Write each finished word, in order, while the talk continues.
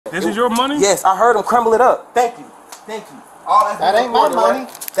This is your money? Yes, I heard him crumble it up. Thank you. Thank you. All that's that ain't my money.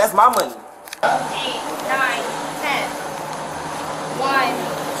 Right? That's my money. 8, 9, 10. 1,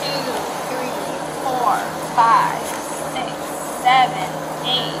 2, 3, 4, 5, 6, 7,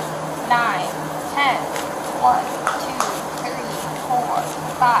 8, 9, 10. 1, 2, 3, 4,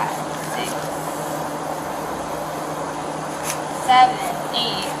 5, 6, 7,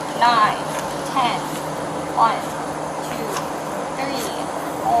 8, 9, 10. 1, 2, 3,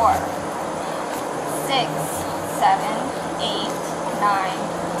 4, 6, 7, 8, 9,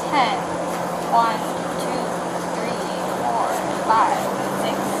 10. 1, 2, 3, 4, 5,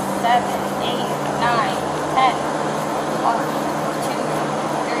 6, 7, 8, 9, 10. 1, 2,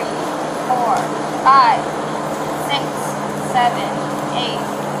 3, 4, 5, 6, 7, 8,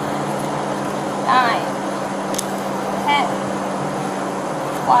 9, 10.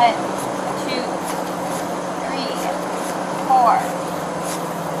 1, 2, 3, 4,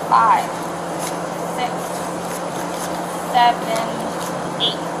 5, 6, 7,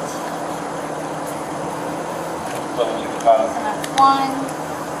 8. So that's 1,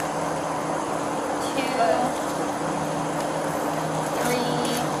 2, 3,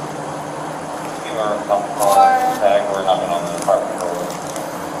 4, tag. We're not on the apartment door.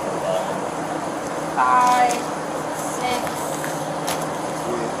 5, 6.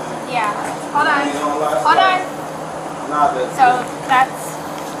 Yeah. Hold on. Hold on. So that's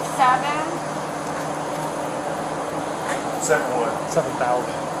 7. 7,000. 7,000.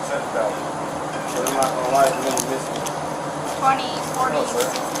 So I'm not gonna lie, I'm gonna miss it. 20, 40,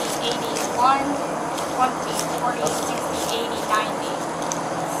 60, 80, 1, 20, 40, 60, 80, 90.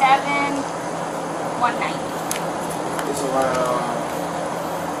 7, 190. It's around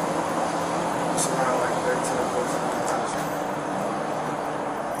like 13 or 14 times.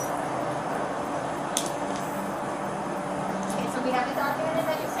 Okay, so we have it documented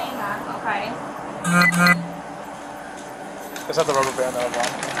that you're saying that, okay? Is that the rubber band that I want?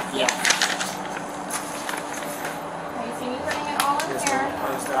 Yeah. Okay, you see me putting it all in here. I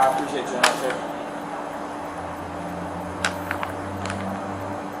understand. I appreciate you out there.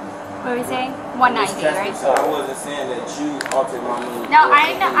 What were we saying? 190, right? So I wasn't saying that you altered my money. No,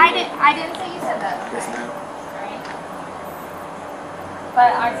 I didn't say you said that. Yes, ma'am. Right?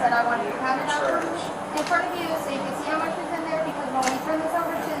 But I said I wanted to have it up in front of you so you can see how much is in there, because when we turn this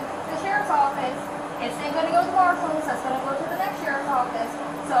over to the sheriff's office, it's then going to go to Marshall's, that's going to go to the next sheriff's office.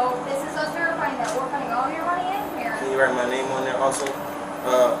 So this is us verifying that we're putting all your money in here. Can you write my name on there also?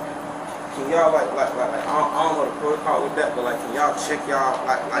 Can y'all like I don't know the protocol with that, but like can y'all check y'all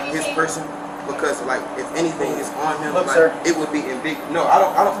like his person? Because like if anything is on him, Look, like sir. it would be in big. No, I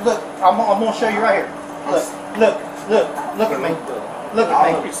don't. Look, I'm gonna show you right here. Look at me. Look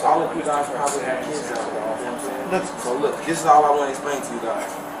at me. All of you guys probably have kids out there. You know what I'm saying? Look. So look, this is all I want to explain to you guys.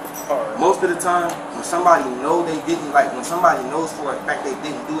 Most of the time, when somebody know they didn't, like when somebody knows for a fact they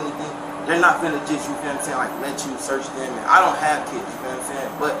didn't do anything, they're not gonna just, you feel what I'm saying, like let you search them. And I don't have kids, you feel what I'm saying,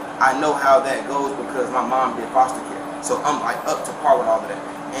 but I know how that goes because my mom did foster care. So I'm like up to par with all of that.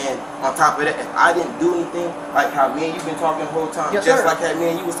 And on top of that, if I didn't do anything, like how me and you been talking the whole time, yes, just sir. like how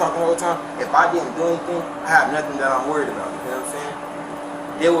me and you was talking the whole time, if I didn't do anything, I have nothing that I'm worried about, you know what I'm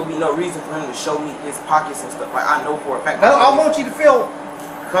saying? There would be no reason for him to show me his pockets and stuff. Like I know for a fact. No, I want you to feel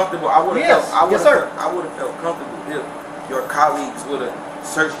comfortable. I would have yes, felt comfortable if your colleagues would have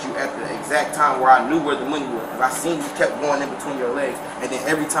searched you at the exact time where I knew where the money was. Because I seen you kept going in between your legs, and then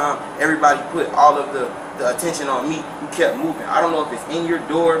every time everybody put all of the attention on me, you kept moving. I don't know if it's in your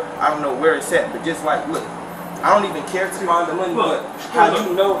door, I don't know where it's at, but just like look, I don't even care to find the money, but how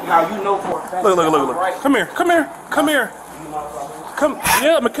you know for a fact. Look. Right. Come here. Come here.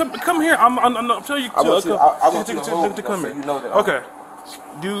 I'm telling you. I want you to come here. You know that. Okay.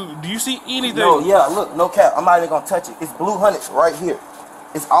 Do you see anything? No, yeah, look, no cap. I'm not even gonna touch it. It's blue hundreds right here.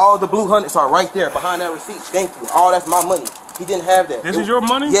 It's all the blue hundreds are right there behind that receipt. Thank you. All that's my money. He didn't have that. This is your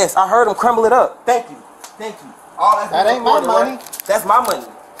money? Yes, I heard him crumble it up. Thank you. Thank you. All that ain't my money. Right? That's my money.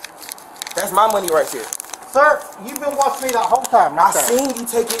 That's my money right there. Sir, you've been watching me the whole time. I seen you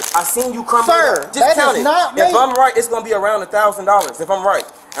take it. I seen you crumble it up. Just that count is it. not me. If I'm right, it's gonna be around $1,000. If I'm right,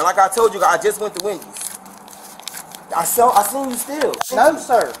 and like I told you, I just went to Wendy's. I seen you still. No,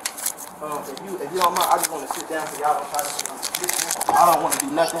 sir. If you don't mind, I just want to sit down so y'all don't try to. I don't want to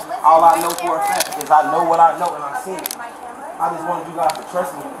do nothing. All I know for a fact is I know what I know and I seen it. I just wanted you guys to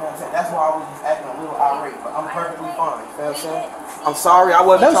trust me. You know what I'm saying? That's why I was just acting a little irate, but I'm perfectly fine. You know what I'm saying? I'm sorry. I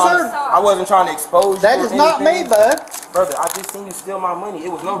wasn't trying to expose you. That is not me, bud. Brother, I just seen you steal my money.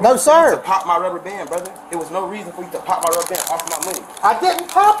 It was no reason No, for you sir. to pop my rubber band, brother. It was no reason for you to pop my rubber band off my money. I didn't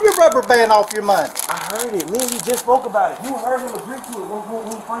pop your rubber band off your money. I heard it. Me and you just spoke about it. You heard him agree to it when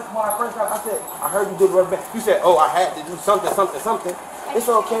I first got. I said, I heard you do the rubber band. You said, oh, I had to do something. It's okay.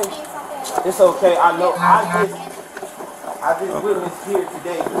 It's okay. I know. I just witnessed here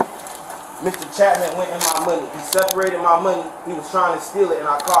today. Mr. Chapman went in my money. He separated my money. He was trying to steal it, and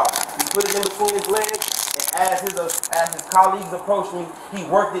I caught him. He put it in between his legs, and as his colleagues approached me, he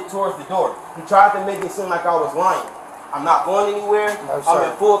worked it towards the door. He tried to make it seem like I was lying. I'm not going anywhere. No,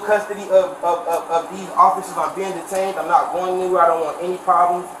 I'm in full custody of these officers. I'm being detained. I'm not going anywhere. I don't want any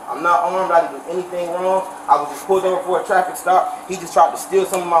problems. I'm not armed. I didn't do anything wrong. I was just pulled over for a traffic stop. He just tried to steal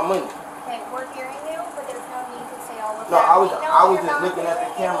some of my money. Okay, we're hearing you, but there's no need to say all of No, that. I was just looking at the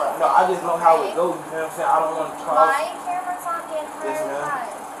camera. No, I just know how it goes. You know what I'm saying? I don't want to cause. My camera's on in for Yes, ma'am.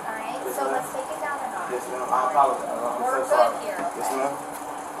 eyes, alright? Yes, So ma'am. let's take it down a notch. Yes, ma'am. I apologize. I'm We're so good sorry. here, Yes, okay? ma'am.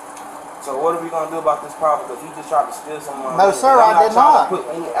 So what are we gonna do about this problem? Because he just tried to steal some money. No, sir, I did I'm not not. trying to put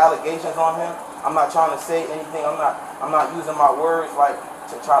any allegations on him. I'm not trying to say anything. I'm not using my words like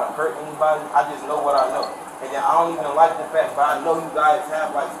to try to hurt anybody. I just know what I know. And then I don't even like the fact, but I know you guys have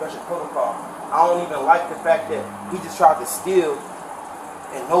like special protocol. I don't even like the fact that he just tried to steal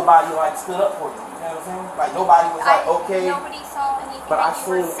and nobody like stood up for him. You know what I'm saying? Like nobody was like, okay. Nobody saw anything But that I you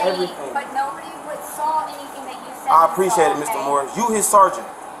were seen saying, everything. but nobody saw anything that you said. I appreciate it, Mr. Morris. You his sergeant.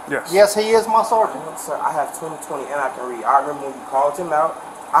 Yes. Yes, he is my sergeant. Sir, I have 20/20 and I can read. I remember when you called him out.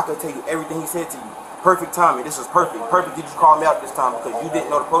 I could tell you everything he said to you. Perfect timing. This is perfect. Perfect that you called me out this time because you didn't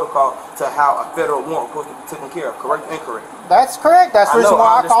know the protocol to how a federal warrant was supposed to be taken care of. Correct or incorrect? That's correct. That's the reason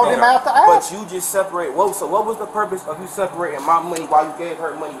why I called him out to But ask. you just separate. Whoa, so what was the purpose of you separating my money while you gave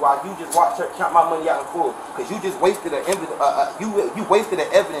her money, while you just watched her count my money out in full? Because you just wasted you wasted an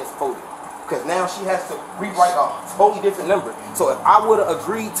evidence folder. Because now she has to rewrite a totally different number. So if I would have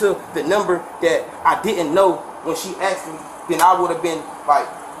agreed to the number that I didn't know when she asked me, then I would have been like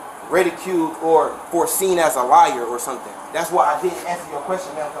ridiculed or foreseen as a liar or something. That's why I didn't answer your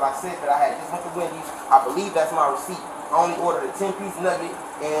question, man, because I said that I had just went to Wendy's. I believe that's my receipt. I only ordered a 10-piece nugget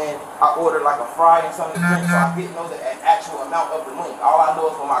and I ordered like a fry and something to drink, so I didn't know the actual amount of the money. All I know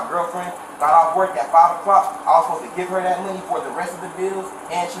is when my girlfriend got off work at 5 o'clock, I was supposed to give her that money for the rest of the bills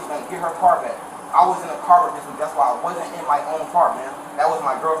and she was going to get her car back. I was in a car with this week, that's why I wasn't in my own car, man. That was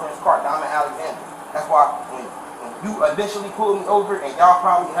my girlfriend's car, Diamond Alexander. That's why when you initially pulled me over and y'all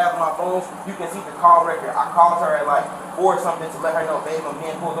probably have my phones, you can see the call record. I called her at like 4 or something to let her know, babe, I'm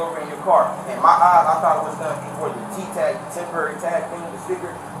being pulled over in your car. In my eyes, I thought it was going to be for the T-tag, the temporary tag thing, the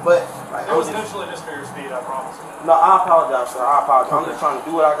sticker. But like, It was initially just for your speed, I promise you. no, I apologize, sir. I apologize. I'm just trying to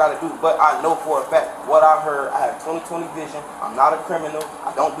do what I got to do. But I know for a fact what I heard. I have 20/20 vision. I'm not a criminal. I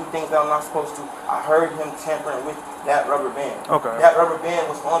don't do things that I'm not supposed to. I heard him tampering with that rubber band. Okay. That rubber band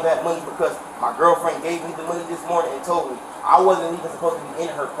was on that money because my girlfriend gave me the money this morning and told me I wasn't even supposed to be in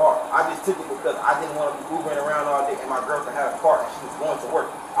her car. I just took it because I didn't want to be moving around all day and my girlfriend had a car and she was going to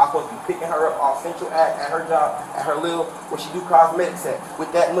work. I was supposed to be picking her up off Central Ave at her job, at her little, where she do cosmetics at.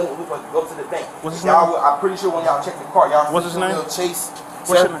 With that money, we supposed to go to the bank. What's his Y'all, name? I'm pretty sure when y'all check the car, y'all What's see his name? little Chase.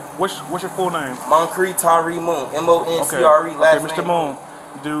 What's your name? What's your full name? Moncre Moon. M-O-N-C-R-E. Okay, Last Mr. name. Moon.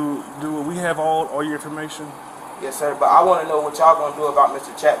 Do we have all your information? Yes, sir. But I want to know what y'all gonna do about Mr.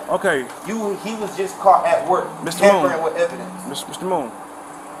 Chapman. Okay, He was just caught at work, Mr. tampering Moon. with evidence. Mr. Moon.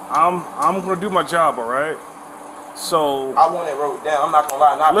 I'm gonna do my job, all right? So I want it wrote down. I'm not gonna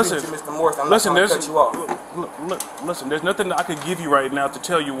lie. Not listen, to Mr. Morris. I'm listen. not gonna There's cut you off. listen. There's nothing that I could give you right now to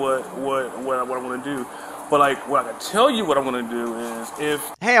tell you what I want to do. But like, what I can tell you what I'm going to do is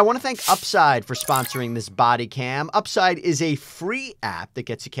if... Hey, I want to thank Upside for sponsoring this Bodycam. Upside is a free app that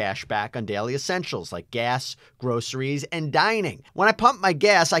gets you cash back on daily essentials like gas, groceries, and dining. When I pump my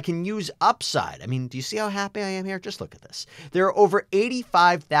gas, I can use Upside. I mean, do you see how happy I am here? Just look at this. There are over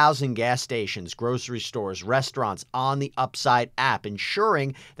 85,000 gas stations, grocery stores, restaurants on the Upside app,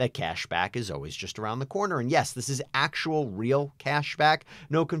 ensuring that cash back is always just around the corner. And yes, this is actual real cash back.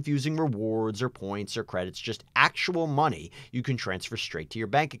 No confusing rewards or points or credits. Just actual money you can transfer straight to your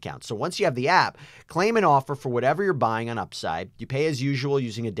bank account. So once you have the app, claim an offer for whatever you're buying on Upside. You pay as usual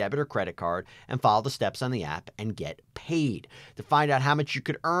using a debit or credit card and follow the steps on the app and get paid. To find out how much you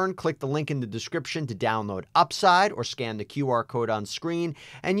could earn, click the link in the description to download Upside or scan the QR code on screen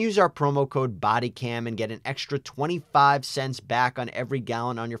and use our promo code BODYCAM and get an extra 25 cents back on every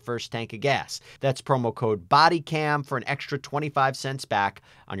gallon on your first tank of gas. That's promo code BODYCAM for an extra 25 cents back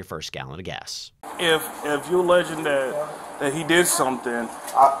on your first gallon of gas. If you're alleging that he did something,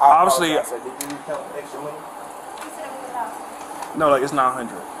 I obviously, apologize, sir. Did you count the extra money? He said it was 1,000. no, like it's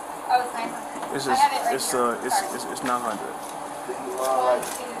 900. Oh, it's 900. It's I have it right it's here. it's 900. 1, 2,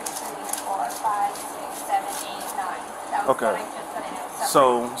 3, 4, 5, 6, 7, 8, 9. That was Okay. what I just put in.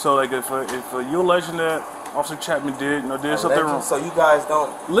 So like if you're alleging that Officer Chapman did something wrong. So you guys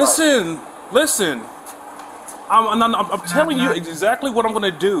don't Listen. I'm telling you exactly what I'm gonna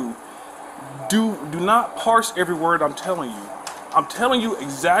do. Do not parse every word I'm telling you. I'm telling you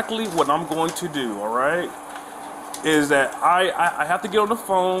exactly what I'm going to do. All right? Is that I have to get on the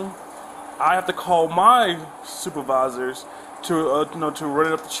phone. I have to call my supervisors to to run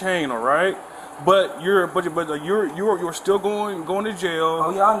it up the chain. All right? But you're still going to jail.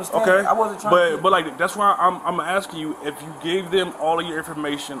 Oh yeah, I understand. Okay, I wasn't trying to. but like that's why I'm asking you if you gave them all of your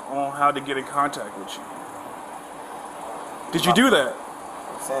information on how to get in contact with you. Did you do that?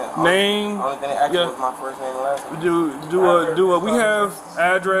 Name? Only thing they asked was my first name and last name. Do we have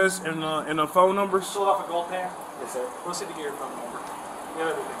address and a phone number? Fill off a gold pan. Yes, sir. Proceed to get your phone number. We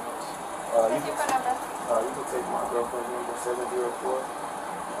have everything else. What's your phone number? You can take my girlfriend's number 704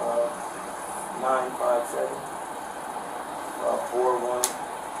 957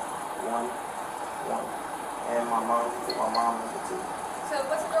 4111, and my mom. You can take my mom's number too. So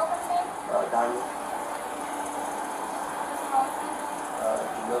what's your girlfriend's name? Diamond. What's your mom's name?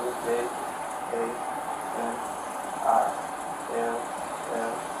 Jamila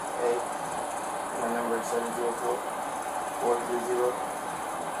J-A-M-I-L-L-A. And my number is 704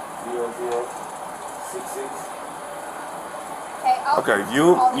 430 0066. Okay, Okay,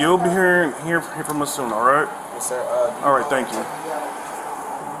 you'll be hear from us soon. All right. Yes, sir. All right. Thank you.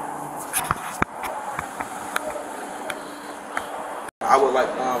 I would like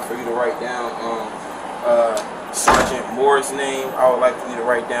for you to write down Sergeant Moore's name. I would like for you to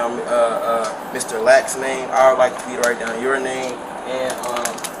write down Mr. Lack's name. I would like for you to write down your name and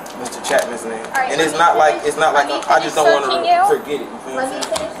Mr. Chapman's name. Right, and it's not like I just don't want to forget it. You feel Let me? me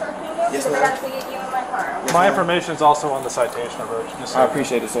finish searching you Yes, because I ma'am. gotta get you in my car. Yes, My ma'am. information is also on the citation alert. Just I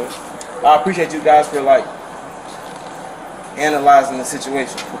appreciate it, sir. I appreciate you guys for like analyzing the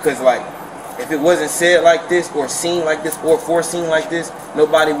situation, because like if it wasn't said like this or seen like this or foreseen like this,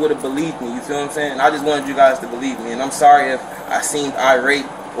 nobody would have believed me. You feel what I'm saying? I just wanted you guys to believe me, and I'm sorry if I seemed irate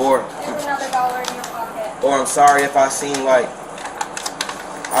or There's another $1 in your pocket. or I'm sorry if I seemed like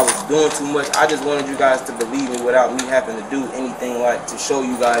I was doing too much. I just wanted you guys to believe me without me having to do anything like to show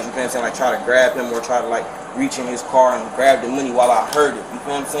you guys, you feel what I'm saying, like try to grab him or try to like reach in his car and grab the money while I heard it. You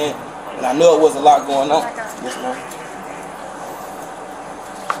feel what I'm saying? And I know it was a lot going on. Yes, ma'am.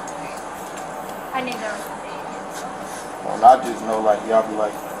 I knew there was something. Well, I just know like y'all be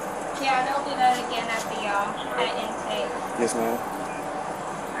like, Yeah, they'll do that again at the at intake. yes, ma'am.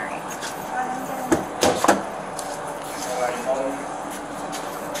 Alright.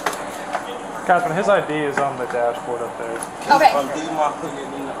 Catherine, his ID is on the dashboard up there. Okay. Do you mind putting it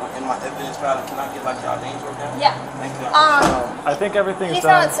in my evidence file? Can I get like y'all names right now? Yeah. Thank you. I think everything's He's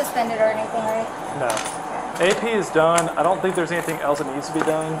done. not suspended or anything, right? No. AP is done. I don't think there's anything else that needs to be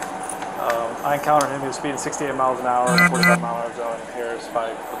done. I encountered him. He was speeding 68 miles an hour, 45 mile an hour zone in Harris by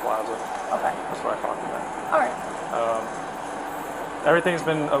the plaza. Okay. That's where I caught him at. Alright. Everything's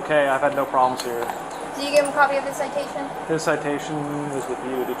been okay. I've had no problems here. Do you give him a copy of his citation? His citation was with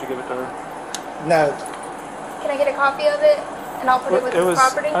you. Did you give it to her? No. Can I get a copy of it? And I'll put it with the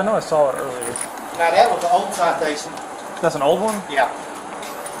property? I know I saw it earlier. Now that was an old citation. That's an old one? Yeah.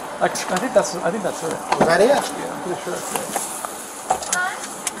 I think that's it. Was that it? Yeah, I'm pretty sure that's it.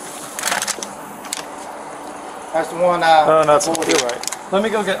 That's the one. Oh, no, you're right. Let me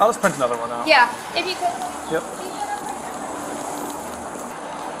go get. I'll just print another one out. Yeah, if you could. Yep.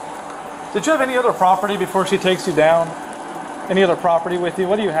 Did you have any other property before she takes you down? Any other property with you?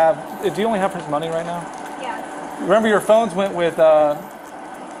 What do you have? Do you only have his money right now? Yeah. Remember, your phones went with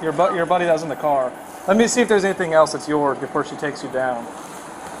your buddy that was in the car. Let me see if there's anything else that's yours before she takes you down.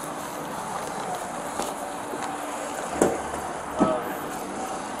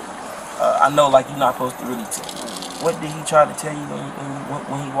 I know like you're not supposed to really what did he try to tell you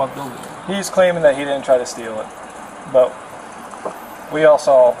when he walked over there? He's claiming that he didn't try to steal it, but we all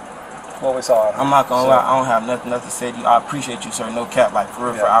saw what we saw. I'm not gonna lie, I don't have nothing to say to you. I appreciate you, sir. No cap, like for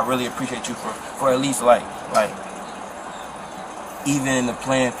real. Yeah. I really appreciate you for at least like even in the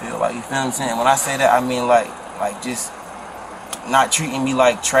playing field. Like you feel what I'm saying? When I say that, I mean like just not treating me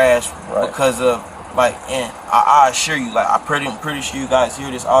like trash because of like. And I assure you, like I'm pretty sure you guys hear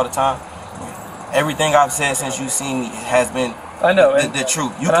this all the time. Everything I've said since you've seen me has been I know the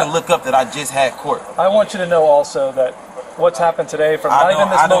truth. You can look up that I just had court. I want you to know also that what's happened today, from not even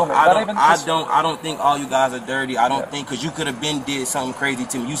this moment, I don't think all you guys are dirty. I don't think, because you could have been did something crazy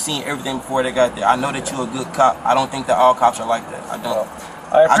to me. You seen everything before they got there. I know that you're a good cop. I don't think that all cops are like that. I don't.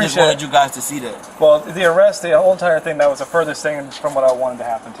 I just wanted you guys to see that. Well, the arrest, the whole entire thing, that was the furthest thing from what I wanted to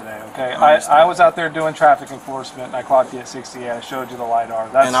happen today, okay? I was out there doing traffic enforcement, and I clocked you at 68. I showed you the LiDAR.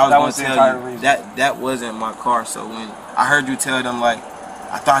 That was the entire reason. That wasn't my car, so when I heard you tell them, like,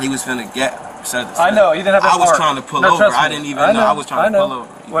 I thought he was finna get... I know, you didn't have that I was trying to pull over. I didn't even know. I was trying to pull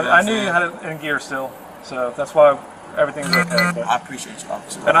over. Well, I knew you had it in gear still, so that's why everything's okay. But I appreciate you,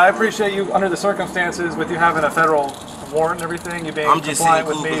 officer. And I appreciate you, under the circumstances, with you having a federal warrant and everything, you being I'm just saying,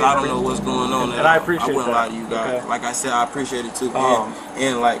 with me. because I don't know what's going on. And I appreciate that. I wouldn't lie to you guys. Okay. Like I said, I appreciate it too.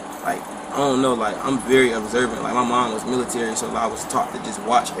 And like, I don't know, like, I'm very observant. Like, my mom was military, so I was taught to just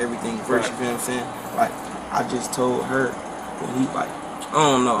watch everything first, you feel what I'm saying? Like, I just told her, when he, like, I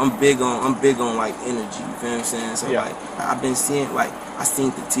don't know, I'm big on like energy, you feel what I'm saying? So like, I've been seeing, like, I seen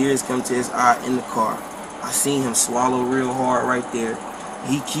the tears come to his eye in the car. I seen him swallow real hard right there.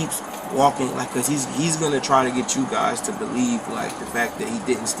 He keeps walking, like, cause he's gonna try to get you guys to believe, like, the fact that he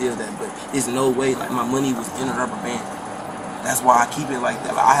didn't steal that, but there's no way, like, my money was in a rubber band. That's why I keep it like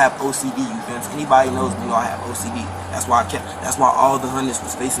that. Like, I have OCD, you feel me? Anybody knows me know I have OCD. That's why all the hundreds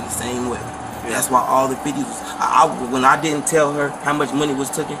was facing the same way. That's why all the 50s was, when I didn't tell her how much money was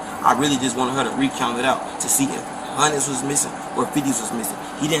taken, I really just wanted her to recount it out to see if hundreds was missing or 50s was missing.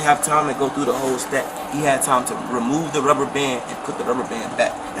 He didn't have time to go through the whole stack. He had time to remove the rubber band and put the rubber band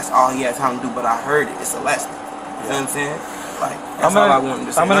back. That's all he had time to do, but I heard it. It's elastic. You know what I'm saying? Like, that's all I wanted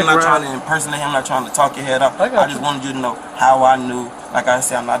to say. I'm not trying to impersonate him. I'm not trying to talk your head off. I just wanted you to know how I knew. Like I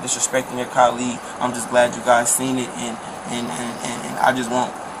said, I'm not disrespecting your colleague. I'm just glad you guys seen it, and I just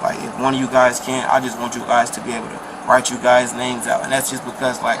want, like, if one of you guys can, I just want you guys to be able to write you guys' names out. And that's just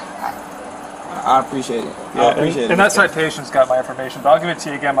because, like, I appreciate it. Yeah, I appreciate it. And that citation's got my information, but I'll give it to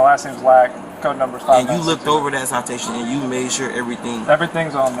you again. My last name's Lack, code number's 5. And you looked over that citation and you made sure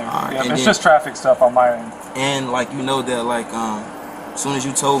everything's on there. It's just traffic stuff on my end. And, like, you know that, like, as soon as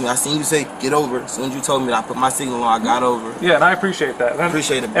you told me, I seen you say, get over. As soon as you told me that I put my signal on, I got over. Yeah, and I appreciate that. And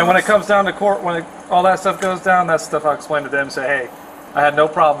appreciate it, boss. And when it comes down to court, when all that stuff goes down, that's stuff I'll explain to them. Say, hey, I had no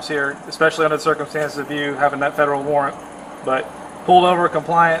problems here, especially under the circumstances of you having that federal warrant, but pulled over,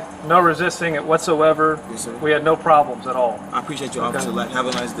 compliant, no resisting it whatsoever. Yes, sir. We had no problems at all. I appreciate you, officer. Like, have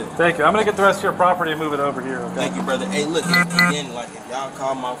a nice day. Thank you. I'm going to get the rest of your property and move it over here. Okay? Thank you, brother. Hey, look, and then, like, if y'all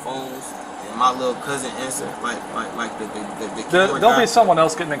call my phones and my little cousin answer, like the there'll be someone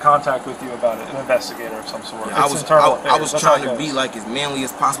else getting in contact with you about it, an investigator of some sort. Yeah, I was trying to be, like, as manly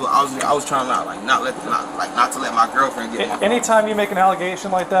as possible. I was trying to, not to let my girlfriend get my Anytime you make an allegation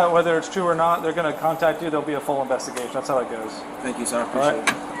like that, whether it's true or not, they're going to contact you. There'll be a full investigation. That's how it goes. Thank you, sir. I appreciate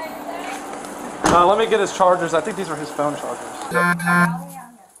it. Let me get his chargers. I think these are his phone chargers.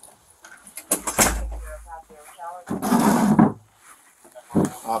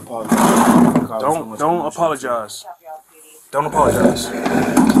 I apologize. Don't apologize. Don't apologize.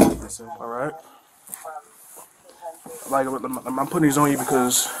 All right. Like, I'm putting these on you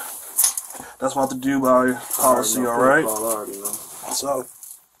because that's what I have to do by policy. All right. So,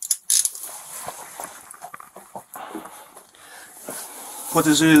 what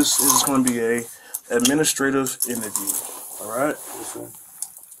this is going to be a administrative interview. All right.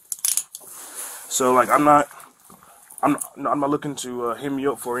 So, like, I'm not looking to hit me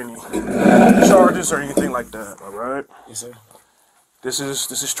up for any charges or anything like that. All right. Yes, sir. This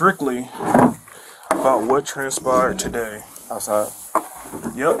is strictly about what transpired today outside.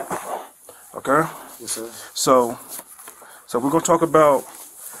 Yep. Okay. Yes, sir. So we're gonna talk about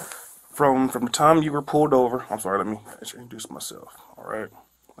from the time you were pulled over. I'm sorry. Let me introduce myself. All right.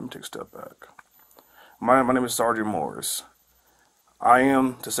 Let me take a step back. My name is Sergeant Morris. I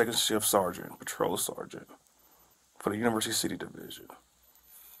am the second shift sergeant, patrol sergeant for the University City Division.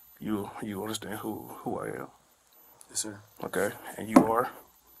 You understand who I am? Yes, sir. Okay, and you are?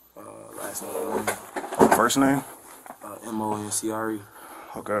 Last name. First name? Moncre.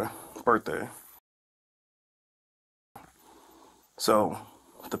 Okay, birthday. So,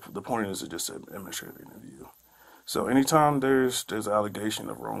 the point is just an administrative interview. So anytime there's an allegation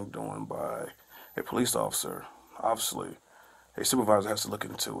of wrongdoing by a police officer, obviously a supervisor has to look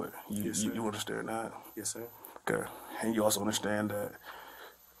into it. You understand that? Yes, sir. Okay, and you also understand that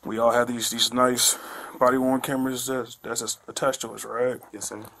we all have these nice body-worn cameras that's attached to us, right? Yes,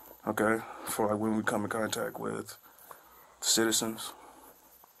 sir. Okay, for like when we come in contact with citizens.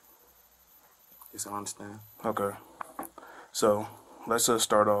 Yes, I understand. Okay, so let's just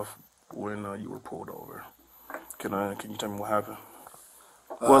start off when you were pulled over. Can you tell me what happened?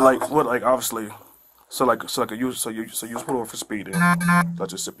 Obviously. So you was pulled over for speeding.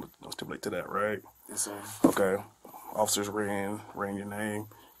 Let's just stipulate to that, right? Yes, sir. Okay. Officers ran your name.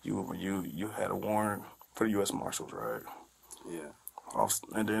 You had a warrant for the U.S. Marshals, right? Yeah.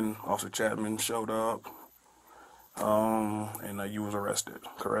 And then Officer Chapman showed up, and you was arrested,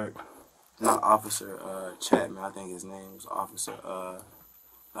 correct? Not Officer Chapman. I think his name was Officer. I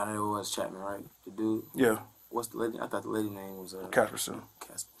know it was Chapman, right? The dude. Yeah. What's the lady? I thought the lady name was Casperson.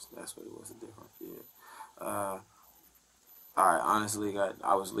 Casperson. That's what it was. A different. Yeah. All right. Honestly,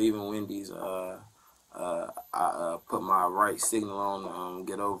 I was leaving Wendy's. I put my right signal on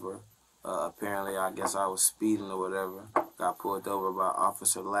get over. Apparently, I guess I was speeding or whatever. Got pulled over by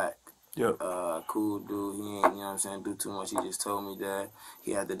Officer Lack. Yep. Cool dude. He ain't, you know what I'm saying, do too much. He just told me that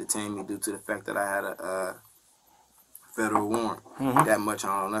he had to detain me due to the fact that I had a federal warrant. That much I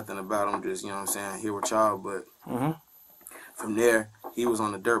don't know nothing about him. Just, you know what I'm saying, here with y'all. But from there, he was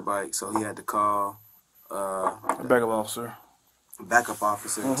on the dirt bike, so he had to call A backup officer. Backup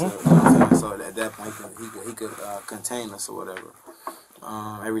officer. To, you know what I'm saying? So at that point, he could contain us or whatever.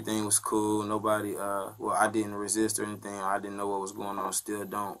 Everything was cool. Nobody, well, I didn't resist or anything. I didn't know what was going on. Still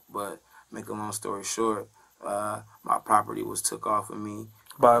don't. But make a long story short, my property was took off of me.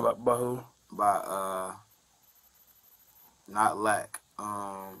 By who? By, not Lack.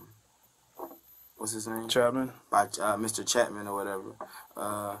 What's his name? Chapman? By Mr. Chapman or whatever.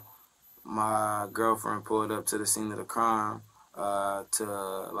 My girlfriend pulled up to the scene of the crime to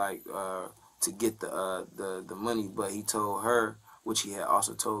get the money, but he told her, which he had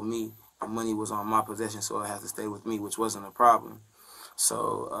also told me, the money was on my possession, so it had to stay with me, which wasn't a problem.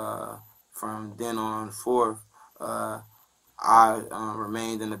 So from then on forth, I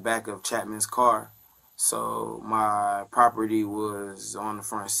remained in the back of Chapman's car. So my property was on the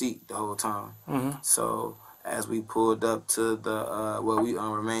front seat the whole time. So as we pulled up to the, we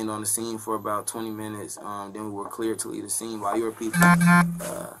remained on the scene for about 20 minutes. Then we were cleared to leave the scene by your people.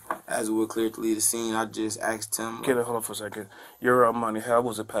 As we were cleared to leave the scene, I just asked him. Okay, hold on for a second. Your money, how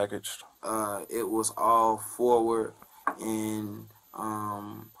was it packaged? It was all forward in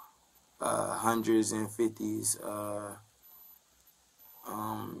hundreds and fifties.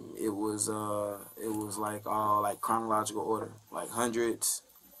 It was like all like chronological order, like hundreds,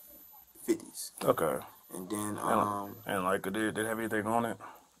 50s. Okay. And then and like did it have anything on it?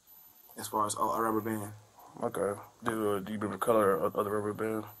 As far as a rubber band. Okay. Do you remember the color of the rubber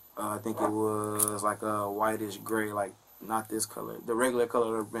band? I think it was like a whitish gray, like not this color. The regular color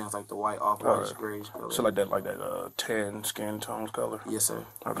of rubber band is like the white off whitish grayish color. So like that tan skin tones color. Yes, sir.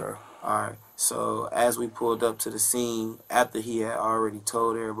 Okay. All right. So as we pulled up to the scene, after he had already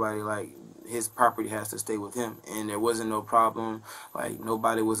told everybody like his property has to stay with him, and there wasn't no problem. Like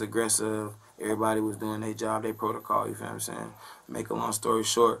nobody was aggressive. Everybody was doing their job, their protocol. You feel what I'm saying? Make a long story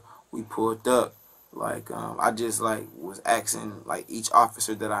short, we pulled up. Like I just like was asking like each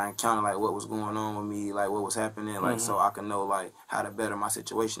officer that I encountered like what was going on with me, like what was happening, like so I could know like how to better my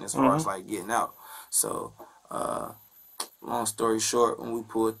situation as far as like getting out. So long story short, when we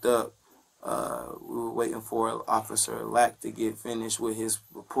pulled up, we were waiting for Officer Lack to get finished with his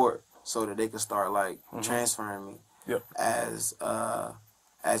report so that they could start like transferring me. Yep.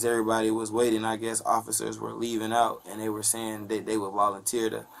 As everybody was waiting, I guess officers were leaving out, and they were saying that they would volunteer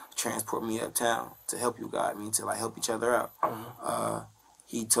to transport me uptown to help you guys, to like help each other out.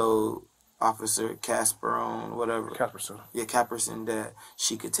 He told Officer Casperson, Casperson, that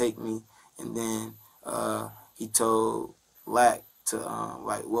she could take me, and then he told Lack to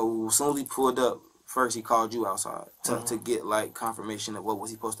as soon as he pulled up, first he called you outside to get like confirmation of what was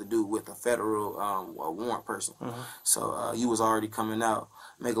he supposed to do with a federal warrant person. So you was already coming out.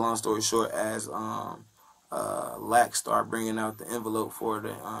 Make a long story short, as Lack started bringing out the envelope for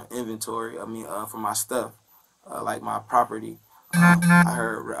the inventory, for my stuff, like my property, I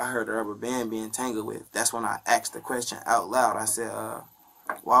heard the rubber band being tangled with. That's when I asked the question out loud. I said,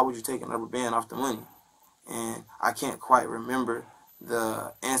 why would you take a rubber band off the money? And I can't quite remember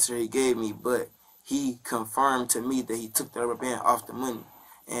the answer he gave me, but he confirmed to me that he took the rubber band off the money.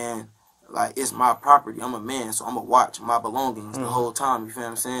 And like, it's my property. I'm a man, so I'm going to watch my belongings the whole time, you feel what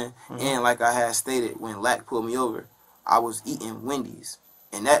I'm saying? And like I had stated, when Lack pulled me over, I was eating Wendy's.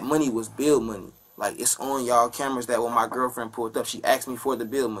 And that money was bill money. Like, it's on y'all cameras that when my girlfriend pulled up, she asked me for the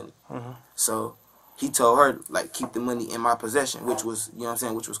bill money. So he told her, like, keep the money in my possession, which was, you know what I'm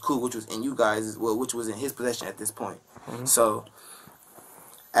saying, which was cool, which was in you guys, which was in his possession at this point. So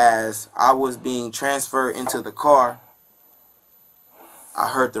as I was being transferred into the car, I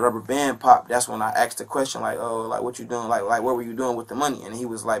heard the rubber band pop. That's when I asked the question, like, oh, like, what you doing? Like, what were you doing with the money? And he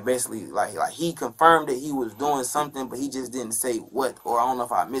was like, basically, like he confirmed that he was doing something, but he just didn't say what, or I don't know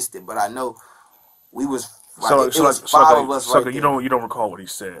if I missed it, but I know we was, like, it was five of us right there. You don't recall what he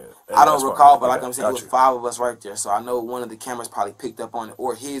said. I don't recall, but like I'm saying, it was 5 of us right there. So I know one of the cameras probably picked up on it,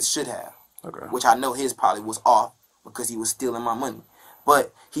 or his should have. Okay. Which I know his probably was off because he was stealing my money.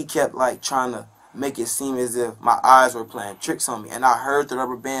 But he kept like trying to make it seem as if my eyes were playing tricks on me. And I heard the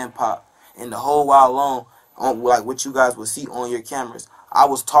rubber band pop. And the whole while long, on like what you guys would see on your cameras, I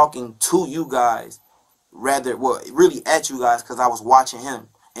was talking to you guys, really at you guys, because I was watching him.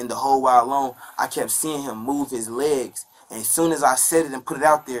 And the whole while long, I kept seeing him move his legs. And as soon as I said it and put it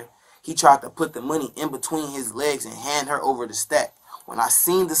out there, he tried to put the money in between his legs and hand her over the stack. When I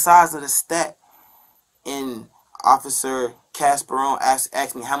seen the size of the stack, and Officer Casperon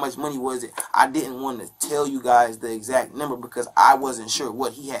asked me how much money was it, I didn't want to tell you guys the exact number because I wasn't sure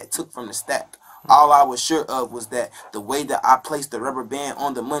what he had took from the stack. All I was sure of was that the way that I placed the rubber band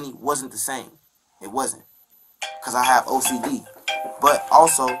on the money wasn't the same. It wasn't. Because I have OCD. But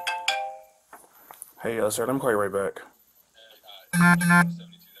also... Hey, sir, let me call you right back.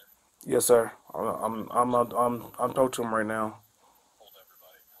 Yes, sir. I'm talking to him right now.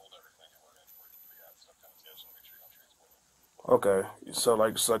 Okay, so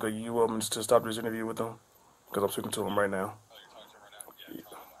like you want me to stop this interview with him? Because I'm speaking to him right now.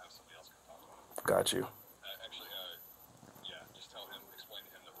 Got you.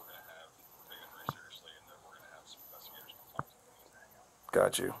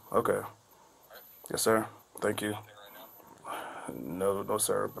 Got you. Okay. Yes, sir. Thank you. No,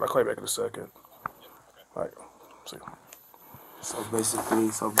 sir. But I'll call you back in a second. All right. See. So basically,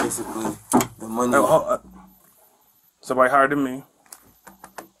 the money... Somebody higher than me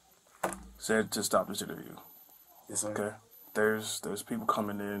said to stop this interview. Yes, sir. Okay. There's people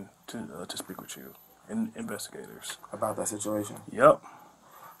coming in to speak with you, and investigators About that situation. Yep.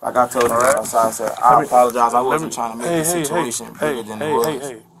 Like I told you outside, sir, I apologize. I wasn't trying to make the situation bigger than it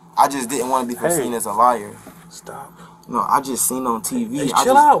was. I just didn't want to be seen as a liar. Stop. No, I just seen on TV.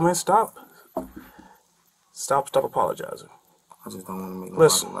 Chill out, man. Stop apologizing. I just don't want to make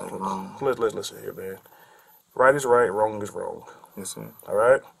nobody like wrong. Listen here, man. Right is right, wrong is wrong. Yes, sir. All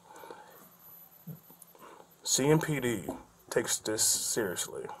right? CMPD takes this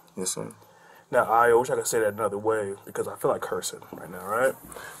seriously. Yes, sir. Now, I wish I could say that another way because I feel like cursing right now, right?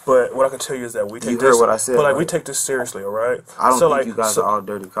 But what I can tell you is that we take this... You heard what I said, But, like, right? we take this seriously, all right? I don't think you guys are all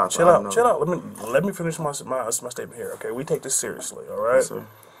dirty cops. Chill out. Let me finish my statement here, okay? We take this seriously, all right? Yes, sir.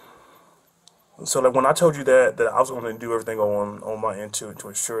 So, like, when I told you that I was going to do everything on my end to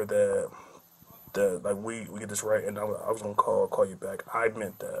ensure that like we get this right, and I was gonna call you back. I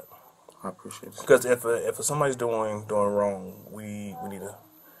meant that. I appreciate it. Because if somebody's doing wrong, we need to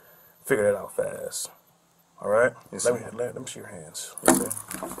figure that out fast. All right. Yes, let me see your hands. Yes, sir.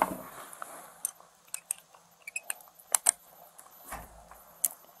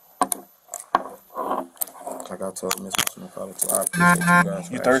 Like I told Mr. Smith, I appreciate you guys.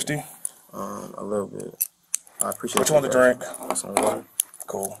 You thirsty? A little bit. I appreciate. What you want to drink? Some water.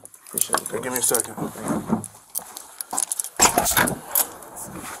 Cool. Appreciate it. Okay, give me a second.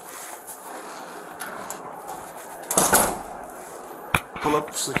 Pull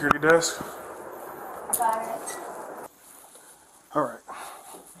up security desk. Got it. All right.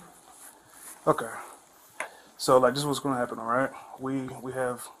 Okay. So like this is what's gonna happen. All right. We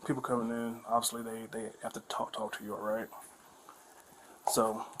have people coming in. Obviously they have to talk to you. All right.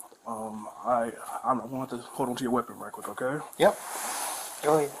 So I'm going to hold on to your weapon right quick. Okay. Yep.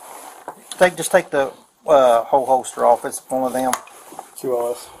 Go ahead. Just take the whole holster off. It's one of them.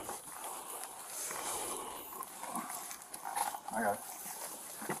 QLS. I got it.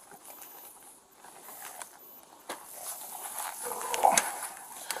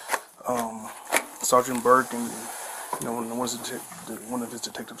 Sergeant Burke and one of his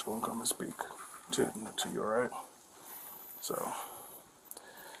detectives going to come and speak to you. All right. So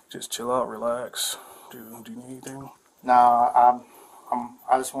just chill out, relax. Do you need anything? No,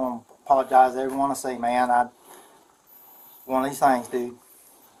 I just want to apologize to everyone. I say, man, one of these things, dude,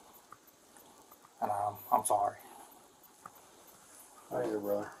 and I'm sorry. Hi,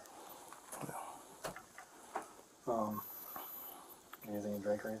 brother. Anything to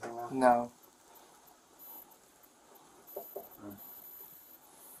drink or anything now? No.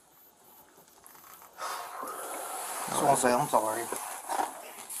 Just want to say I'm sorry.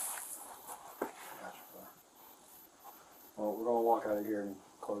 Well, we're gonna walk out of here and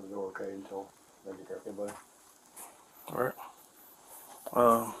close the door, okay, until they get there, okay, buddy? All right.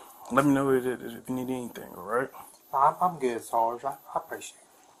 Let me know if you need anything. All right. I'm good, Sarge. I appreciate it.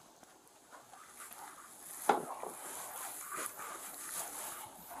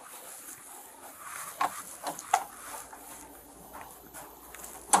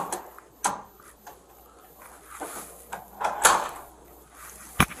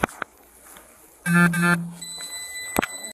 Mm-hmm.